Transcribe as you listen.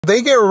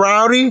They get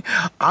rowdy,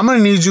 I'm gonna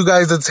need you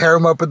guys to tear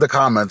them up in the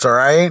comments, all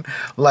right?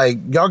 Like,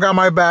 y'all got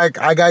my back,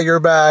 I got your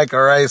back,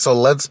 all right? So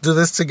let's do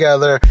this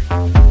together.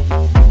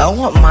 I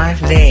want my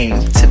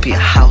name to be a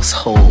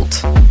household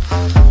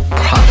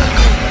product.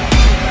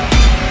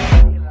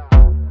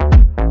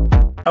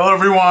 Hello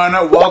everyone,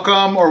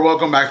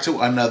 welcome back to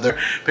another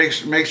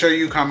picture. Make sure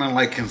you comment,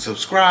 like, and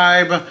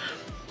subscribe.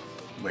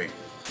 Wait.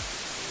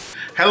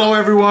 Hello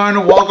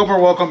everyone,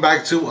 welcome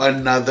back to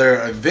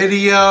another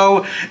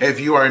video.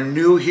 If you are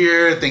new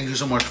here, thank you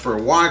so much for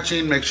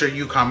watching. Make sure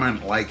you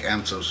comment, like,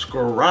 and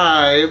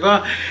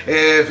subscribe.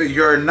 If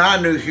you're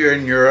not new here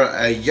and you're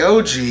a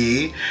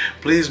YoG,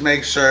 please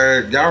make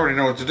sure, y'all already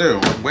know what to do.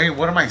 Wait,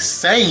 what am I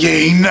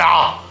saying?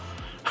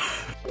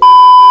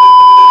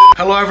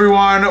 Hello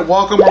everyone,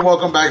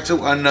 welcome back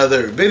to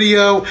another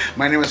video.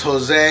 My name is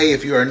Jose.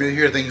 If you are new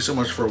here, thank you so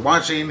much for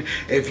watching.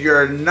 If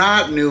you're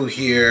not new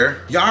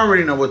here, y'all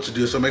already know what to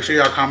do, so make sure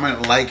y'all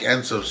comment, like,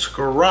 and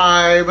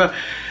subscribe.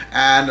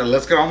 And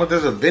let's get on with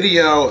this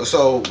video.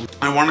 So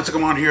I wanted to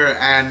come on here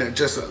and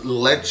just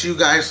let you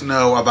guys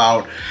know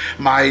about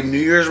my New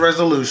Year's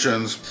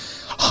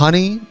resolutions.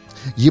 Honey,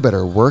 you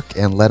better work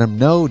and let them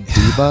know,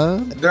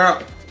 diva. There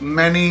are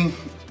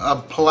a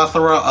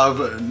plethora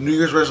of New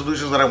Year's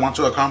resolutions that I want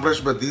to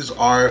accomplish, but these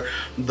are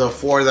the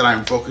 4 that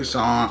I'm focusing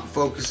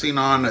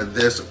on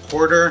this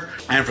quarter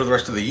and for the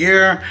rest of the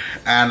year.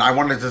 And I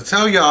wanted to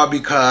tell y'all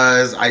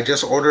because I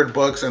just ordered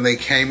books and they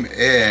came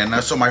in.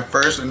 So my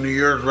first New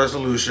Year's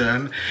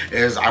resolution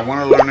is I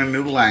want to learn a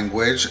new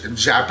language,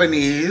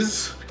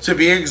 Japanese to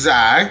be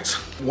exact.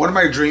 One of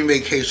my dream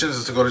vacations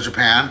is to go to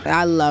Japan.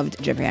 I loved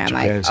Japan.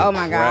 Like, oh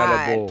my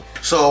God.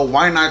 So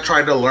why not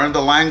try to learn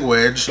the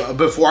language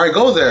before I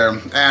go there?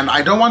 And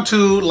I don't want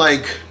to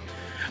like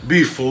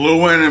be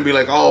fluent and be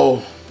like,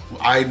 oh,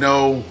 I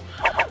know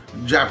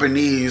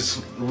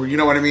Japanese, you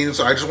know what I mean?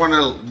 So I just want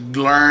to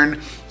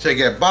learn to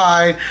get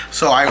by.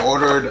 So I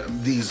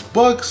ordered these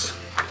books.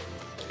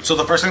 So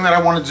the first thing that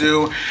I want to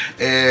do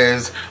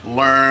is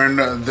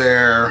learn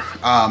their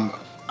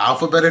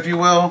alphabet, if you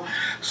will.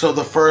 So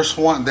the first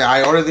one,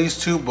 I ordered these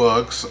 2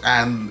 books,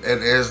 and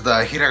it is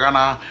the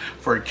hiragana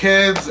for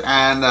kids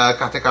and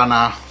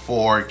katakana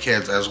for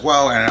kids as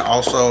well. And it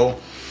also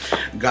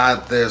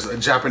got this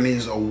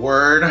Japanese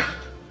word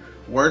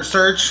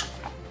search.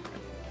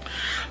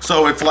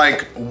 So it's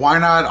like, why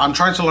not? I'm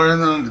trying to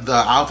learn the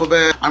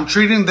alphabet. I'm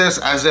treating this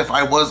as if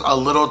I was a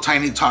little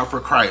tiny tot for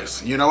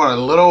Christ. You know what? A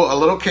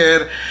little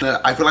kid.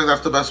 I feel like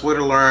that's the best way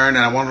to learn,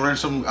 and I want to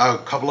learn a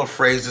couple of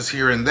phrases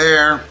here and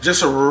there.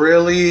 Just to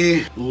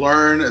really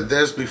learn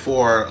this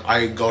before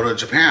I go to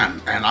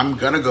Japan. And I'm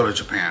gonna go to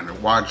Japan.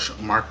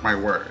 Mark my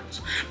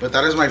words. But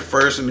that is my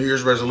first New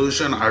Year's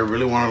resolution. I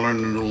really want to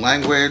learn a new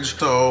language.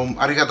 So,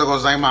 arigatou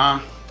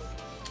gozaimasu.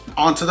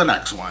 On to the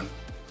next one.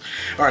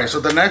 All right, so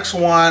the next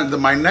one,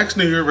 my next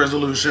New Year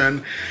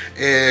resolution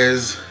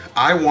is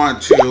I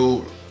want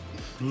to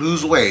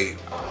lose weight.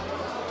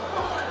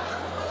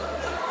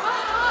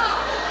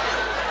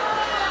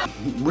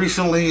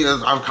 Recently,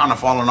 I've kind of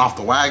fallen off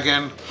the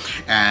wagon,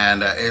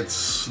 and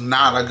it's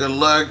not a good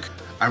look.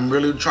 I'm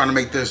really trying to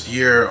make this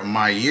year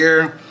my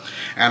year,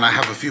 and I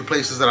have a few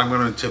places that I'm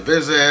going to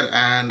visit,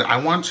 and I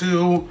want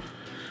to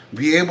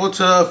be able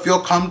to feel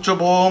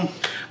comfortable.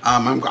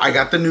 I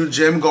got the new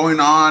gym going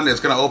on. It's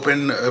gonna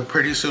open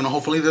pretty soon,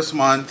 hopefully this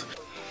month.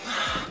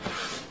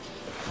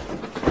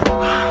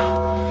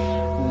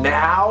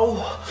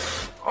 Now,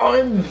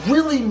 I'm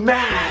really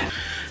mad.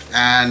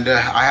 And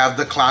I have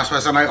the class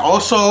pass, and I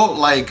also,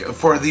 like,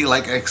 for the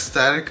like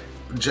aesthetic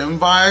gym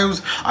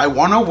vibes, I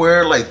wanna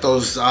wear like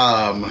those,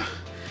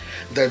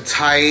 the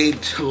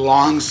tight,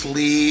 long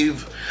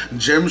sleeve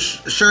gym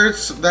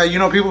shirts that, you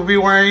know, people be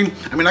wearing.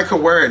 I mean, I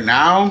could wear it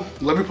now.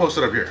 Let me post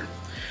it up here.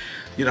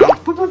 You know,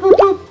 boop, boop, boop,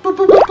 boop, boop,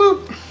 boop,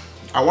 boop,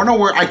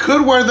 boop. I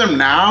could wear them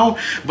now,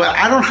 but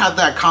I don't have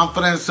that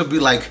confidence to be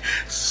like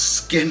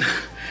skin,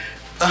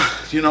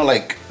 you know,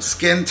 like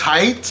skin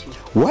tight.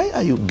 Why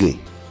are you gay?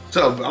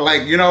 So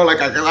like, you know,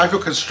 like I feel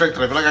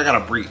constricted. I feel like I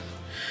gotta breathe.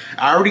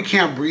 I already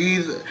can't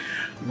breathe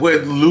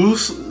with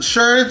loose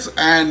shirts,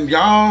 and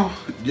y'all,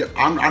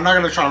 I'm not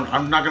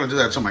gonna do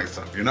that to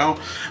myself, you know?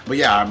 But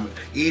yeah,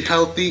 eat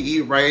healthy,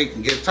 eat right,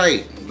 get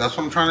tight. That's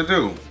what I'm trying to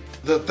do.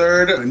 The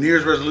third New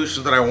Year's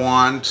resolution that I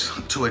want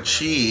to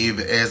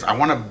achieve is I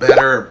want to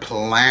better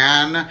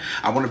plan.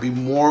 I want to be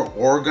more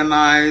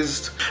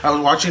organized. I was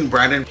watching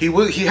Brandon. He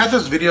had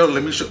this video.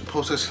 Let me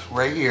post this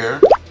right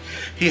here.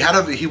 He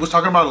was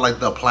talking about like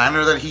the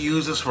planner that he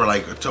uses for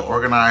like to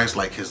organize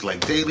like his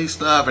like daily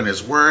stuff and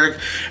his work,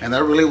 and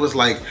that really was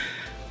like,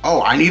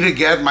 oh, I need to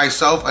get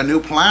myself a new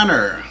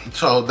planner.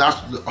 So that's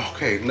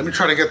okay. Let me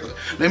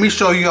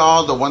show you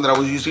all the one that I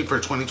was using for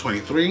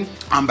 2023.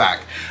 I'm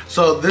back.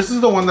 So this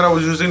is the one that I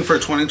was using for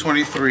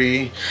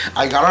 2023.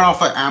 I got it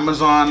off of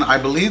Amazon. I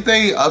believe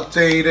they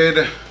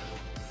updated.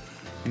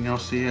 Can y'all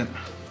see it?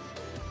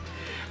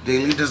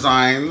 Daily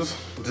Designs,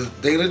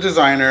 Daily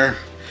Designer.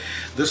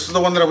 This is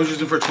the one that I was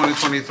using for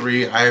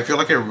 2023. I feel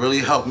like it really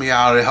helped me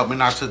out. It helped me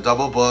not to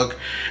double book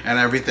and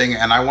everything.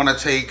 And I want to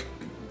take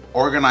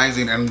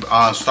organizing and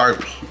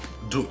start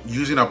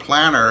using a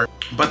planner.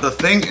 But the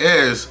thing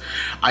is,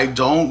 I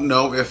don't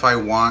know if I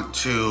want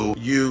to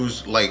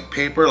use like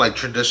paper, like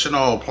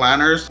traditional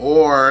planners,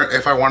 or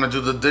if I want to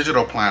do the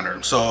digital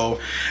planner. So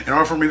in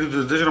order for me to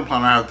do the digital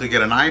planner, I have to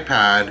get an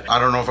iPad. I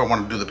don't know if I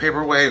want to do the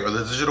paper way or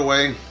the digital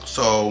way.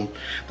 So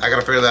I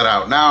gotta figure that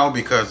out now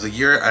because the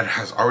year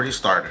has already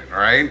started, all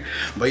right?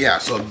 But yeah,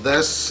 so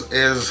this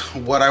is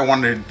what I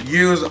want to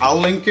use. I'll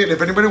link it.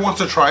 If anybody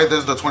wants to try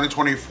this, the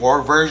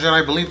 2024 version,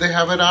 I believe they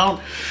have it out.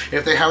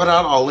 If they have it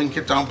out, I'll link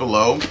it down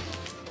below.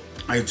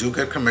 I do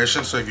get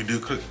commission, so if you do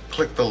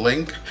click the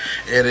link,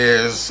 it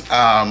is,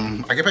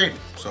 I get paid.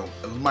 So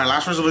my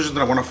last resolution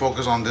that I want to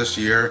focus on this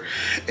year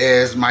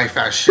is my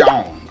fashion,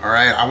 all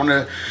right? I want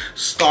to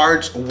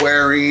start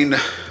wearing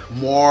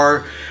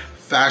more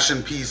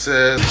fashion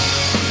pieces.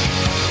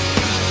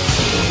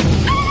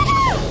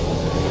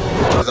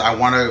 I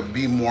want to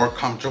be more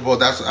comfortable.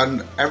 That's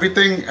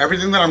everything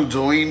that I'm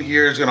doing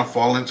here is gonna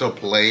fall into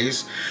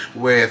place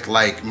with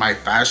like my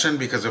fashion,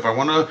 because if I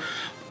want to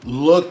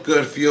look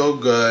good, feel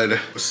good,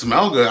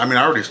 smell good, I mean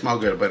I already smell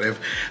good, but if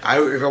I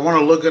want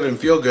to look good and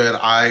feel good,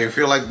 I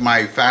feel like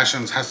my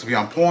fashion has to be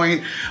on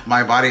point,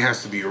 my body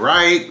has to be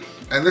right.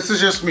 And this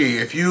is just me.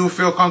 If you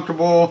feel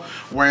comfortable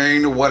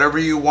wearing whatever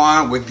you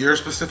want with your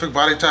specific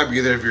body type,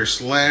 either if you're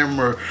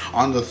slim or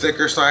on the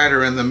thicker side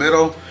or in the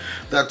middle,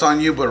 that's on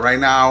you. But right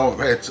now,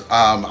 it's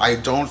I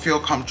don't feel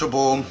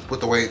comfortable with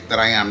the weight that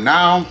I am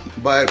now.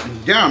 But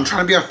yeah, I'm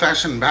trying to be a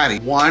fashion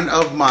baddie. One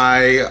of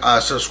my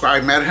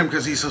subscribed met him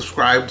because he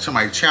subscribed to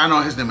my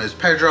channel. His name is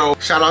Pedro.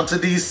 Shout out to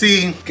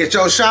DC. Get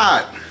your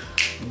shot.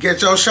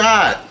 Get your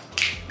shot.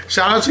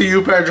 Shout out to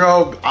you,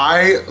 Pedro.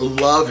 I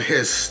love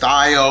his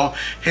style.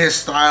 His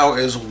style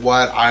is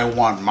what I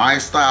want my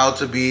style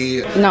to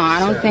be. No, I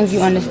don't think you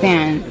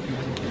understand.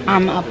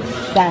 I'm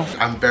obsessed.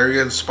 I'm very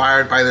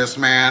inspired by this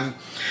man.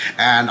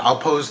 And I'll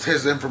post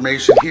his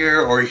information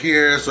here or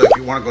here. So if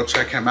you want to go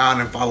check him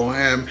out and follow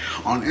him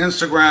on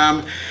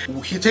Instagram.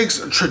 He takes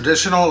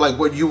traditional, like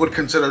what you would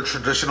consider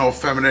traditional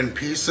feminine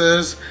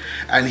pieces,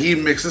 and he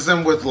mixes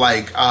them with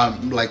like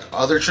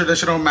other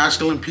traditional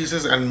masculine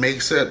pieces and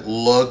makes it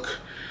look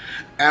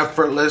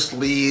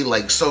effortlessly,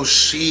 like so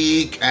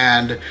chic.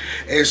 And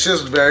it's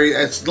just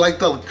it's like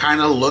the kind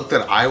of look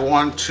that I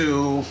want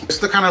to, it's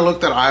the kind of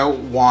look that I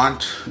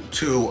want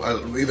to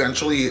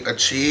eventually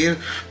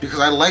achieve, because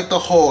I like the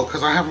whole,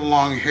 because I have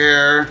long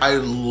hair, I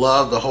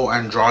love the whole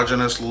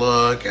androgynous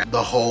look, and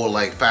the whole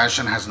like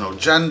fashion has no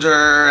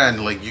gender,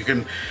 and like you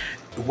can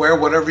wear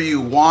whatever you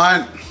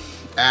want.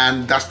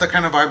 And that's the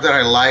kind of vibe that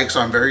I like,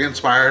 so I'm very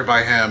inspired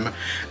by him.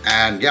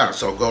 And yeah,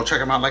 so go check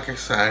him out like I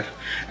said.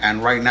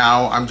 And right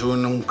now I'm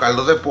doing un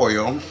caldo de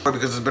pollo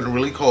because it's been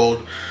really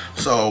cold.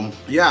 So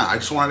yeah, I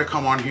just wanted to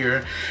come on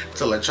here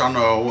to let y'all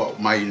know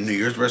my New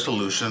Year's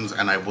resolutions,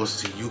 and I will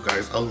see you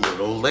guys a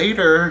little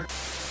later.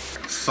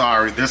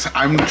 Sorry,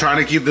 I'm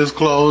trying to keep this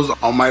closed.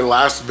 On my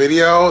last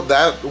video,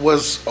 that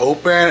was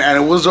open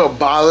and it was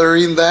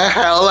bothering the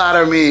hell out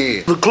of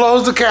me.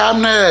 Close the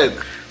cabinet.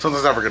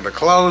 Sometimes I forget to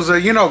close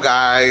it. You know,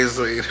 guys,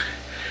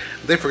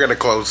 they forget to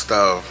close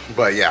stuff.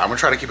 But yeah, I'm gonna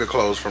try to keep it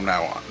closed from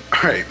now on.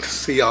 All right,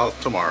 see y'all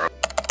tomorrow.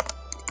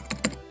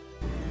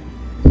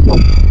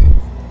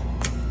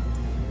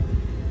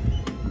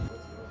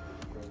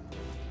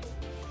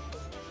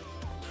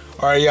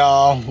 All right,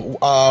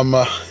 y'all.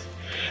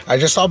 I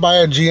just stopped by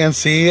a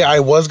GNC.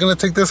 I was gonna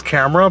take this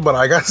camera, but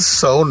I got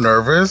so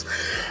nervous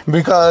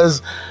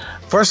because,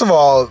 first of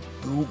all,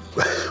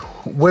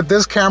 with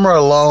this camera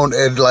alone,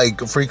 it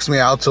like freaks me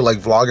out to like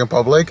vlog in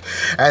public.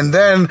 And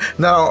then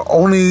not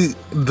only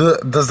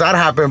does that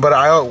happen, but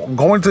I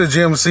going to the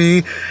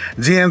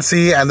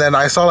GNC, and then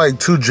I saw like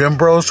two gym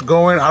bros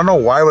going. I don't know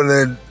why, but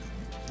then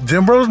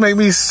gym bros make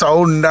me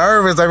so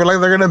nervous. I feel like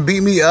they're gonna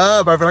beat me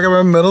up. I feel like I'm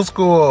in middle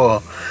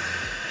school.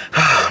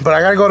 But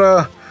I gotta go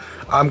to,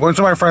 I'm going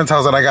to my friend's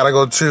house, and I gotta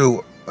go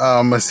to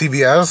a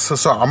CVS.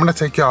 So I'm gonna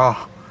take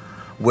y'all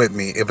with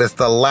me if it's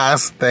the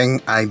last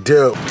thing I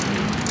do.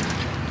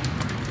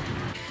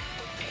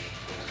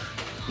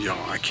 Yo,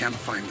 I can't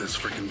find this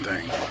freaking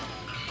thing.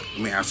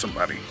 Let me ask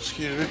somebody.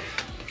 Excuse me.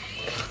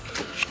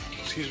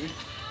 Excuse me.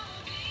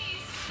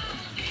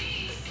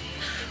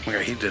 Oh my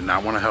God, he did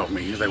not want to help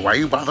me. He's like, why are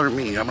you bothering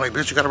me? I'm like,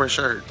 bitch, you got a red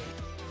shirt.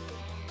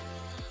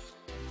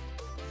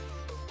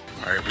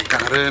 All right, we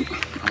got it.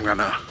 I'm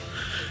gonna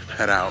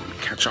head out and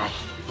catch y'all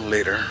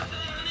later.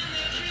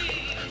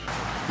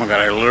 Oh my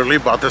God, I literally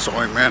bought this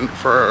ointment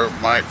for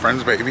my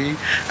friend's baby,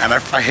 and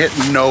I hit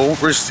no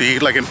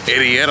receipt like an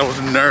idiot. I was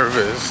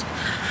nervous.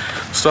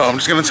 So I'm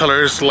just gonna tell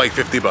her it's like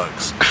 50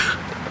 bucks.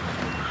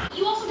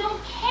 You also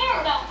don't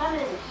care about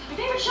feminism. Your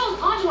favorite show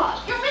is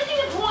Entourage. You're missing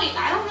the point.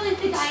 I don't really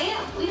think I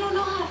am. We don't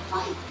know how to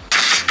fight.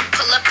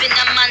 Pull up in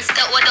a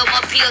monster,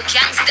 automobile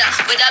gangster,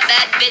 with a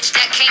bad bitch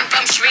that came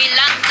from Sri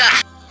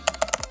Lanka.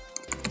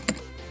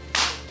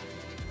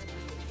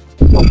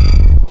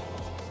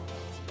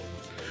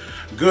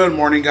 Good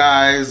morning,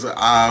 guys.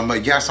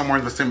 Yes, I'm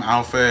wearing the same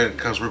outfit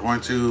because we're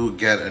going to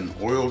get an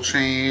oil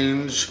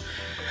change.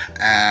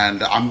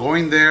 And I'm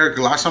going there.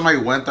 Last time I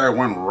went there, I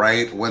went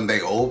right when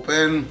they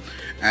open,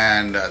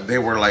 and they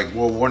were like,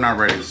 well, we're not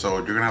ready, so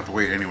you're gonna have to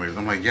wait anyways.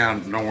 I'm like, yeah,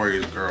 no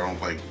worries, girl.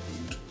 Like,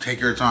 take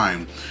your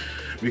time.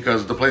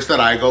 Because the place that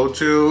I go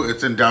to,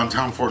 it's in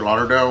downtown Fort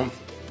Lauderdale,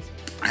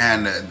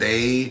 and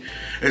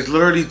it's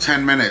literally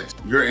 10 minutes.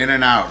 You're in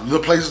and out. The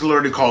place is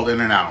literally called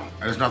In and Out,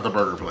 and it's not the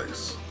burger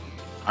place.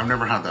 I've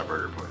never had that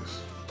burger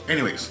place.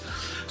 Anyways,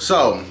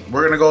 so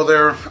we're gonna go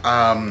there.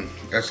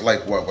 It's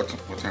like what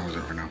time is it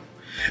right now?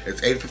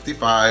 It's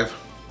 8:55.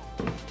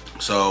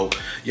 So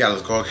yeah,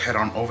 let's go head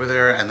on over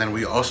there. And then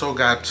we also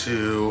got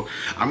to,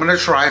 I'm gonna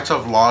try to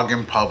vlog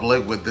in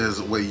public with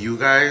you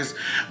guys,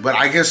 but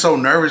I get so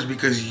nervous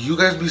because you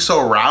guys be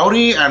so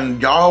rowdy and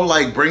y'all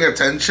like bring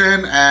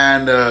attention,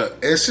 and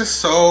it's just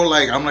so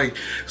like, I'm like,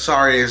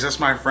 sorry, it's just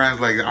my friends.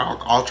 Like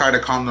I'll try to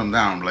calm them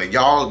down. Like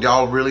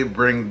y'all really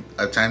bring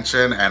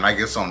attention, and I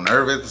get so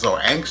nervous, so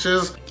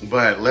anxious.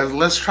 But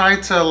let's try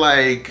to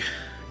like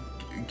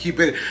keep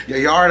it. Yeah,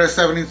 y'all are at a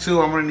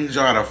 72. I'm gonna need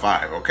y'all at a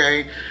 5,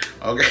 okay?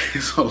 Okay,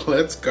 so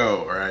let's go,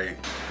 all right?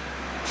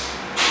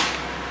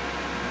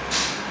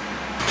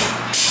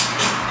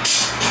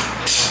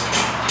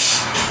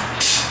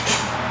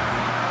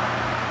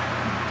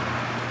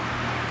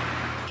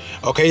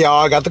 Okay,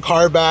 y'all, I got the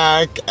car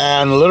back,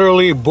 and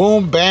literally,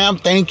 boom, bam,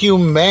 thank you,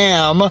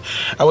 ma'am.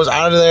 I was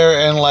out of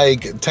there in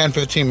like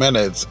 10-15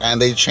 minutes,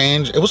 and they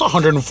changed. It was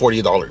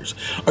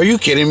 $140. Are you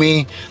kidding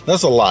me?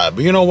 That's a lot.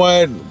 But you know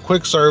what?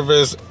 Quick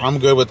service, I'm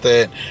good with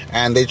it.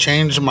 And they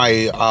changed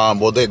my,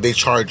 well, they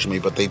charged me,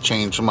 but they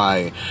changed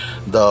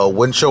the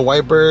windshield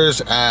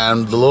wipers,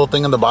 and the little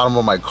thing in the bottom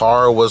of my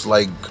car was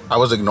like, I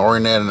was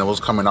ignoring it, and it was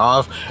coming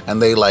off,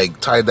 and they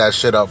like tied that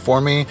shit up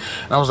for me.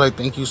 And I was like,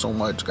 thank you so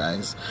much,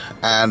 guys.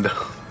 And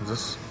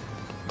this,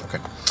 okay.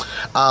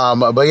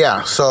 But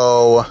yeah,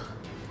 so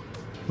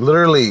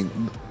literally,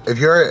 if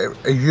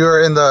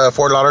you're in the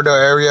Fort Lauderdale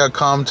area,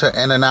 come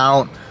to In and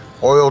Out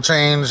oil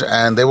change,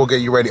 and they will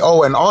get you ready.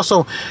 Oh, and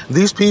also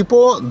these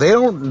people, they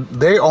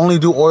only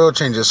do oil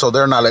changes, so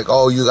they're not like,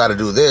 oh, you got to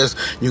do this,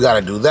 you got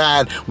to do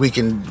that, we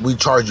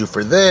charge you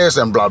for this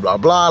and blah blah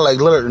blah. Like,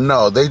 literally,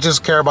 no, they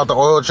just care about the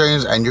oil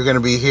change, and you're gonna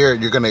be here,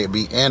 you're gonna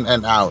be in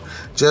and out,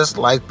 just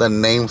like the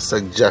name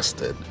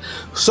suggested.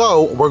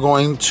 So we're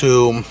going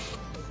to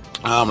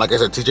like I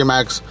said, TJ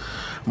Maxx,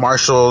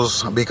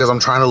 Marshalls, because I'm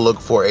trying to look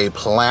for a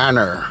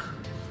planner.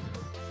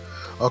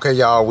 Okay,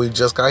 y'all, we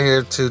just got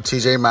here to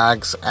TJ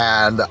Maxx,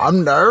 and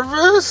I'm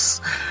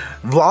nervous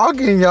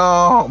vlogging,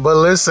 y'all. But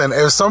listen,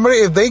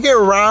 if they get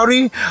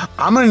rowdy,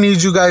 I'm gonna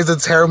need you guys to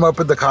tear them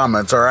up in the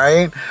comments, all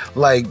right?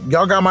 Like,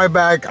 y'all got my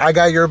back, I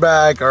got your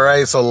back, all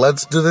right? So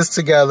let's do this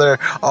together.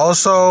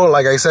 Also,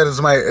 like I said,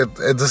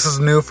 this is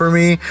new for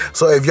me.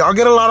 So if y'all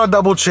get a lot of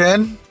double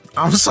chin,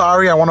 I'm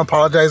sorry, I want to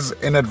apologize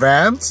in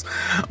advance.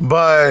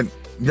 But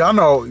y'all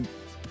know,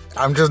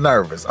 I'm just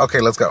nervous. Okay,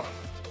 let's go.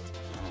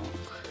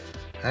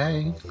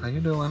 Hey, how you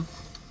doing?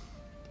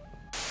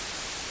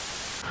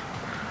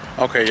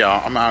 Okay,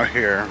 y'all, I'm out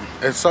here.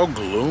 It's so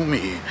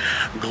gloomy.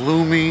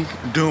 Gloomy,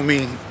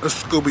 doomy,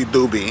 Scooby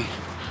Dooby.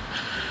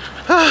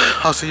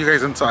 I'll see you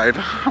guys inside.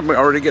 I'm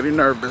already getting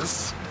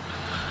nervous.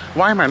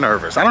 Why am I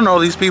nervous? I don't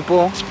know these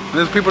people.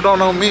 These people don't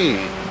know me.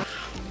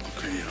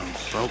 Okay,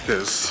 y'all,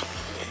 focus.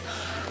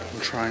 I'm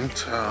trying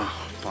to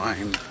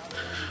find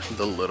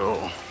the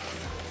little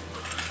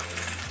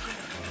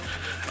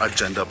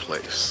agenda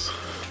place.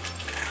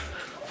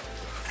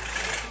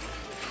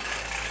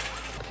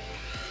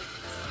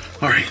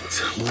 All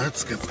right,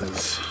 let's get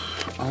this.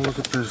 Oh, look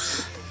at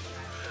this.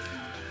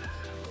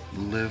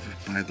 Live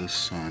by the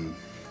sun,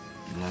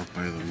 love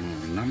by the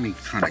moon. Not me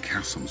trying to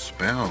cast some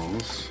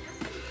spells.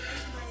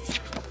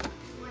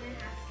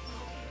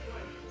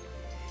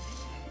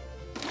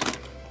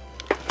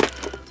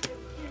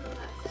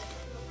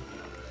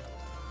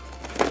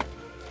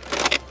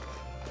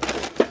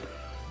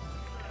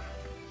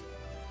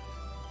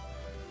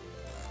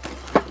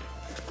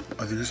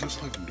 Are these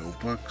just like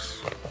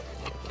notebooks?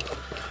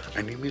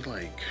 I need me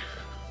like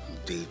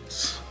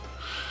dates,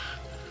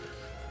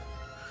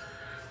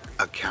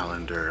 a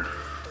calendar,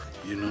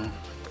 you know?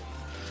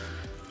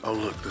 Oh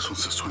look, this one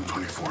says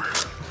 2024.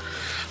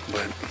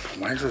 But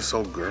why is it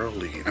so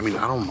girly? I mean,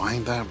 I don't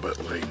mind that, but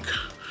like,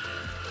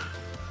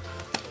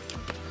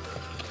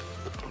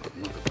 I'm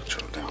gonna put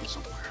you down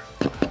somewhere.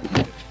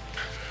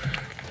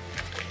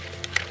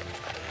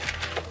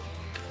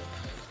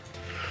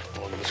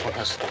 Oh, this one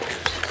has stickers.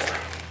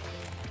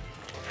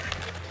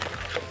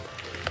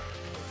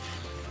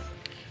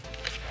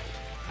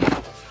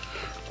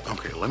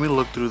 Let me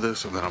look through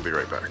this and then I'll be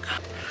right back.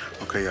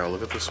 Okay, y'all,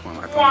 look at this one.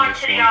 Juan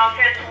to the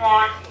office,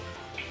 Juan.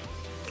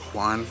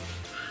 Juan.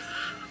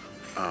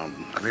 I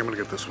think I'm gonna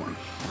get this one.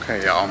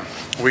 Okay, y'all,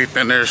 we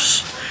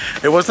finished.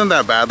 It wasn't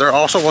that bad. There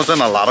also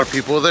wasn't a lot of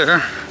people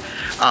there,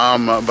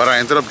 but I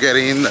ended up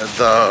getting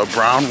the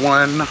brown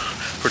one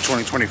for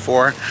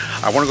 2024.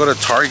 I want to go to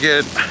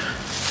Target.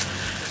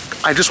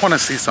 I just want to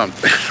see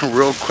something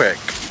real quick.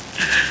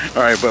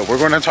 All right, but we're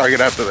going to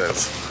Target after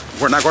this.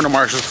 We're not going to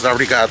Marshalls because I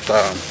already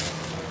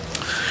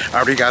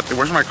got the,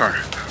 where's my car?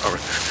 Over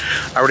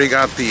there. I already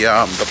got the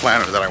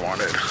planner that I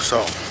wanted. So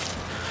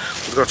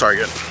let's go to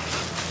Target.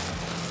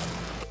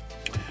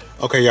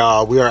 Okay,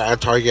 y'all, we are at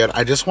Target.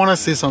 I just want to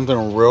see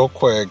something real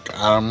quick.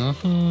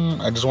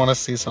 I just want to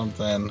see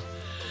something.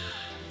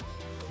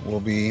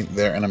 We'll be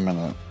there in a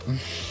minute.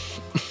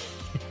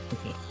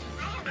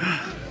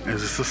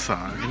 Is this a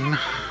sign?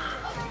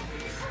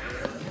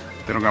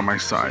 They don't got my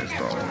size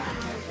though.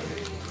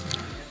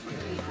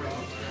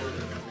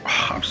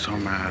 Oh, I'm so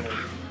mad.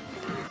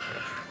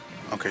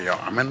 Okay, y'all,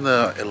 I'm in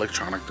the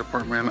electronic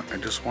department. I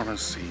just want to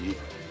see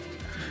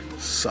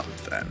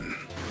something.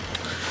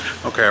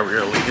 Okay,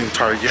 we're leaving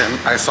Target.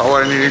 I saw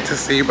what I needed to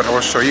see, but I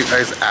will show you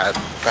guys at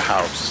the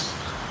house.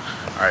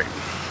 All right.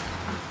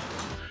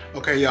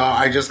 Okay, y'all,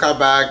 I just got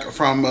back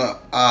from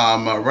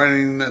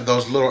running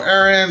those little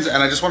errands,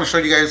 and I just want to show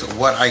you guys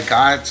what I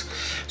got.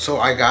 So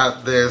I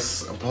got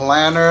this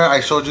planner. I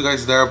showed you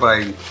guys there,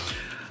 but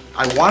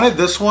I wanted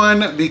this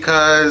one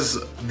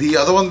because the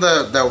other one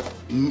that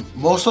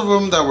most of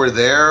them that were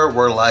there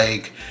were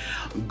like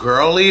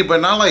girly,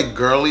 but not like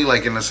girly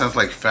like in a sense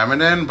like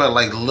feminine, but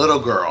like little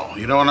girl,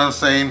 you know what I'm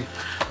saying?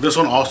 This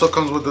one also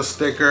comes with the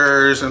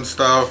stickers and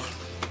stuff.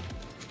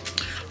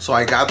 So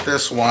I got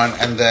this one,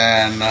 and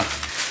then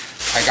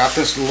I got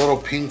this little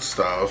pink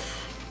stuff.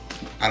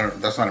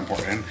 That's not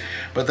important.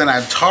 But then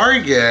at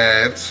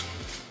Target,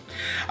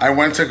 I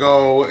went to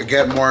go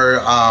get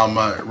more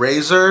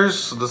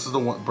razors. This is the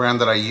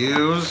brand that I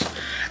use.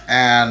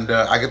 And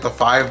I get the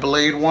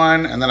 5-blade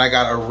one. And then I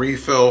got a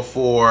refill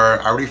for,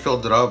 I already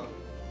filled it up,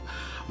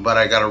 but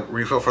I got a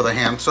refill for the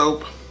hand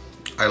soap.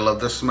 I love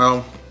this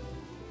smell.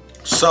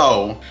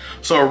 So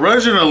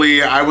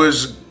originally I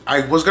was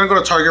gonna go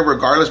to Target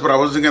regardless, but I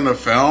wasn't gonna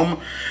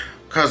film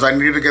because I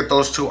needed to get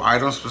those 2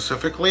 items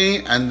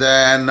specifically. And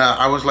then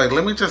I was like,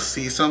 let me just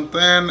see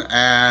something.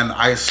 And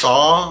I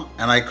saw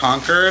and I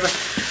conquered.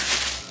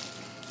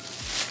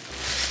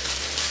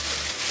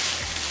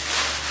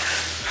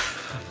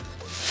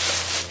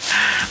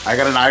 I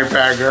got an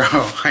iPad, girl.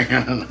 I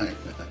got an iPad.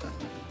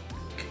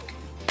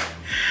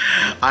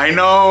 I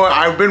know,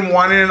 I've been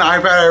wanting an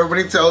iPad.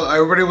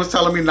 Everybody was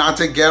telling me not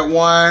to get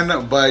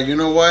one, but you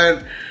know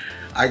what?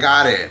 I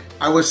got it.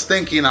 I was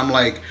thinking, I'm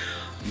like,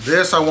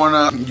 this I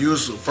want to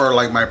use for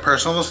like my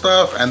personal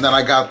stuff, and then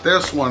I got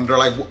this one. They're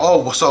like,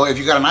 oh, so if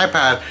you got an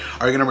iPad,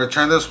 are you gonna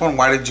return this one?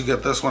 Why did you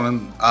get this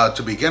one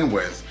to begin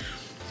with?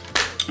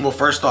 Well,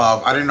 first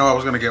off, I didn't know I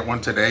was gonna get one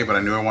today, but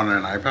I knew I wanted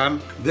an iPad.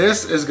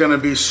 This is gonna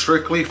be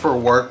strictly for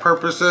work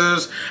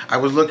purposes.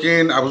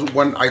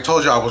 When I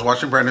told you I was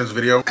watching Brandon's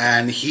video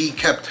and he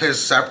kept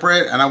his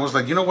separate, and I was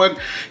like, you know what?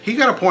 He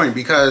got a point,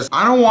 because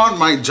I don't want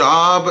my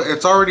job,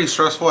 it's already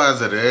stressful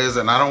as it is,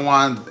 and I don't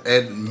want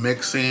it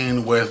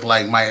mixing with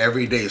like my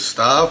everyday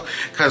stuff.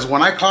 Because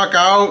when I clock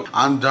out,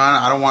 I'm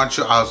done. I don't want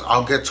you,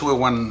 I'll get to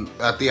it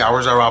at the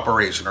hours of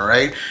operation, all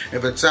right?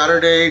 If it's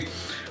Saturday,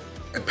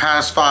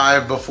 past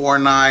 5, before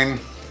 9,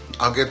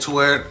 I'll get to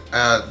it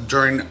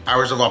during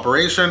hours of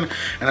operation,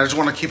 and I just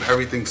want to keep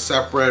everything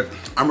separate.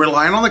 I'm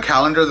relying on the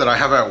calendar that I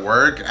have at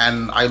work,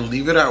 and I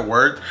leave it at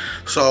work,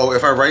 so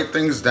if I write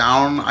things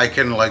down, I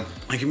can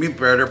be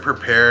better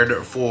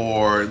prepared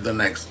for the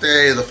next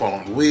day, the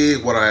following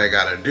week, what I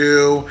gotta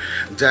do,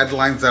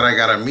 deadlines that I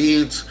gotta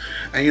meet,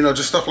 and you know,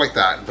 just stuff like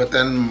that. But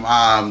then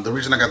the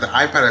reason I got the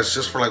iPad is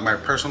just for like my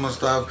personal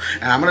stuff,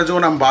 and I'm gonna do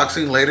an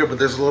unboxing later, but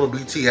there's a little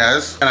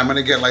BTS, and I'm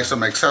gonna get like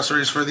some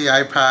accessories for the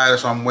iPad,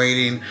 so I'm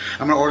waiting.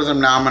 I'm gonna order them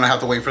now. I'm gonna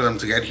have to wait for them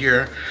to get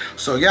here.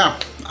 So yeah,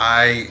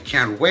 I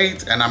can't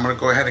wait, and I'm gonna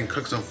go ahead and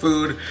cook some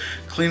food,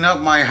 clean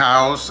up my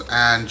house,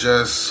 and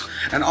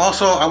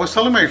also I was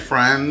telling my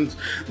friend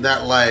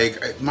that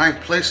like my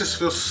place just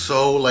feels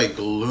so like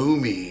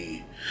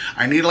gloomy.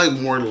 I need like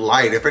more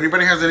light. If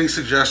anybody has any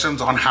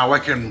suggestions on how I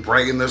can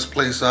brighten this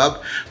place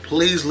up,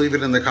 please leave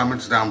it in the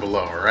comments down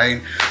below, all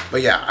right?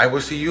 But yeah, I will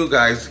see you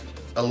guys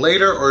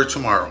later or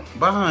tomorrow.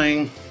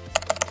 Bye.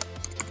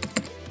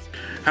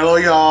 Hello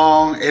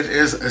y'all, it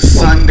is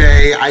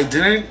Sunday. I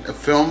didn't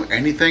film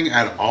anything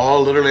at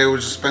all. Literally, I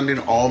was just spending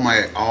all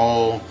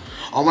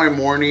my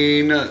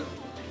morning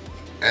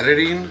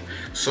editing.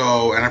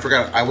 So, and I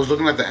forgot, I was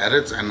looking at the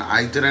edits and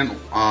I didn't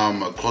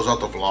close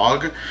out the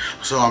vlog.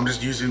 So I'm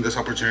just using this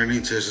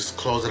opportunity to just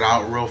close it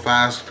out real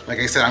fast. Like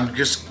I said, I'm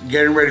just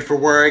getting ready for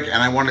work,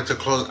 and I wanted to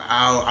close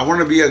out. I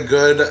want to be a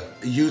good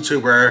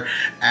YouTuber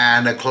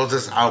and close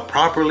this out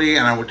properly.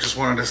 And I just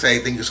wanted to say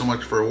thank you so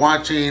much for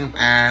watching,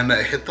 and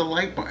hit the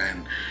like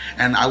button.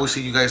 And I will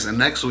see you guys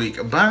next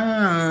week.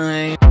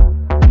 Bye.